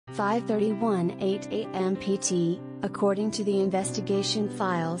5:31 a.m. PT, according to the investigation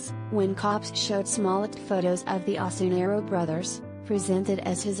files, when cops showed Smollett photos of the Osundairo brothers, presented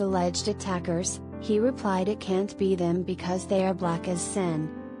as his alleged attackers, he replied it can't be them because they are black as sin.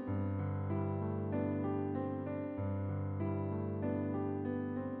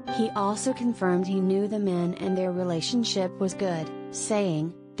 He also confirmed he knew the men and their relationship was good,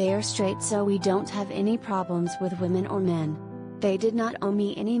 saying, "They are straight so we don't have any problems with women or men. They did not owe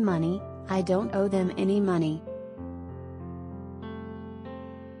me any money, I don't owe them any money."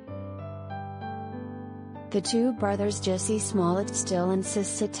 The two brothers Jussie Smollett still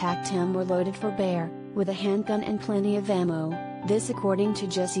insists attacked him were loaded for bear, with a handgun and plenty of ammo, this according to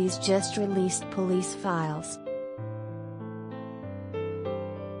Jussie's just released police files.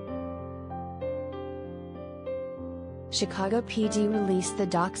 Chicago PD released the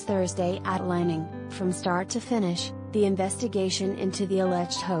docs Thursday outlining, from start to finish, the investigation into the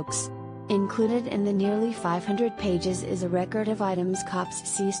alleged hoax. Included in the nearly 500 pages is a record of items cops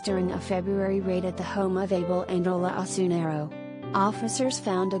seized during a February raid at the home of Abel and Ola Osundairo. Officers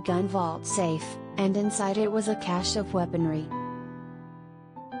found a gun vault safe, and inside it was a cache of weaponry.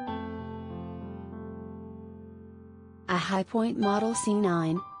 A High-Point Model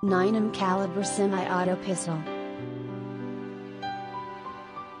C9, 9mm caliber semi-auto pistol.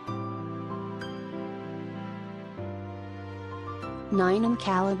 9mm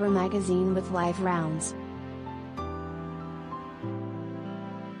caliber magazine with live rounds.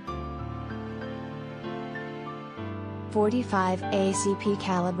 .45 ACP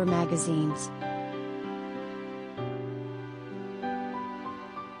caliber magazines.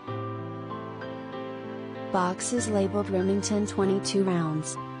 Boxes labeled Remington 22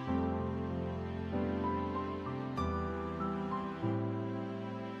 rounds.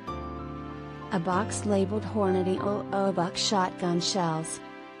 A box labeled Hornady 00 buck shotgun shells.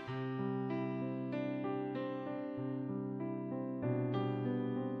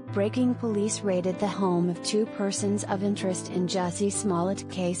 Breaking police raided the home of two persons of interest in Jussie Smollett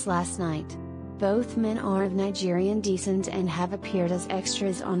case last night. Both men are of Nigerian descent and have appeared as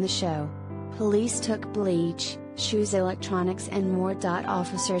extras on the show. Police took bleach, shoes, electronics and more.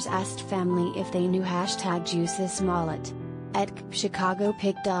 Officers asked family if they knew #Jussie Smollett. At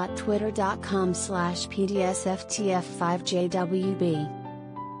chicagopic.twitter.com/PDSFTF5JWB.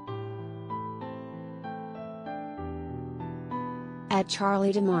 At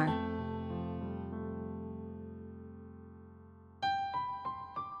Charlie DeMar.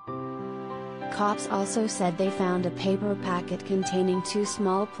 Cops also said they found a paper packet containing 2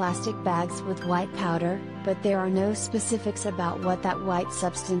 small plastic bags with white powder, but there are no specifics about what that white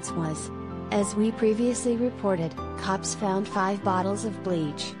substance was. As we previously reported, cops found 5 bottles of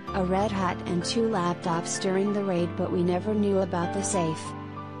bleach, a red hat and 2 laptops during the raid, but we never knew about the safe.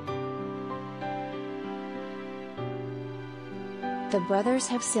 The brothers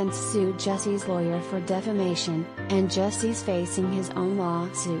have since sued Jussie's lawyer for defamation, and Jussie's facing his own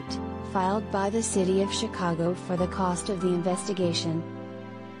lawsuit, filed by the city of Chicago for the cost of the investigation.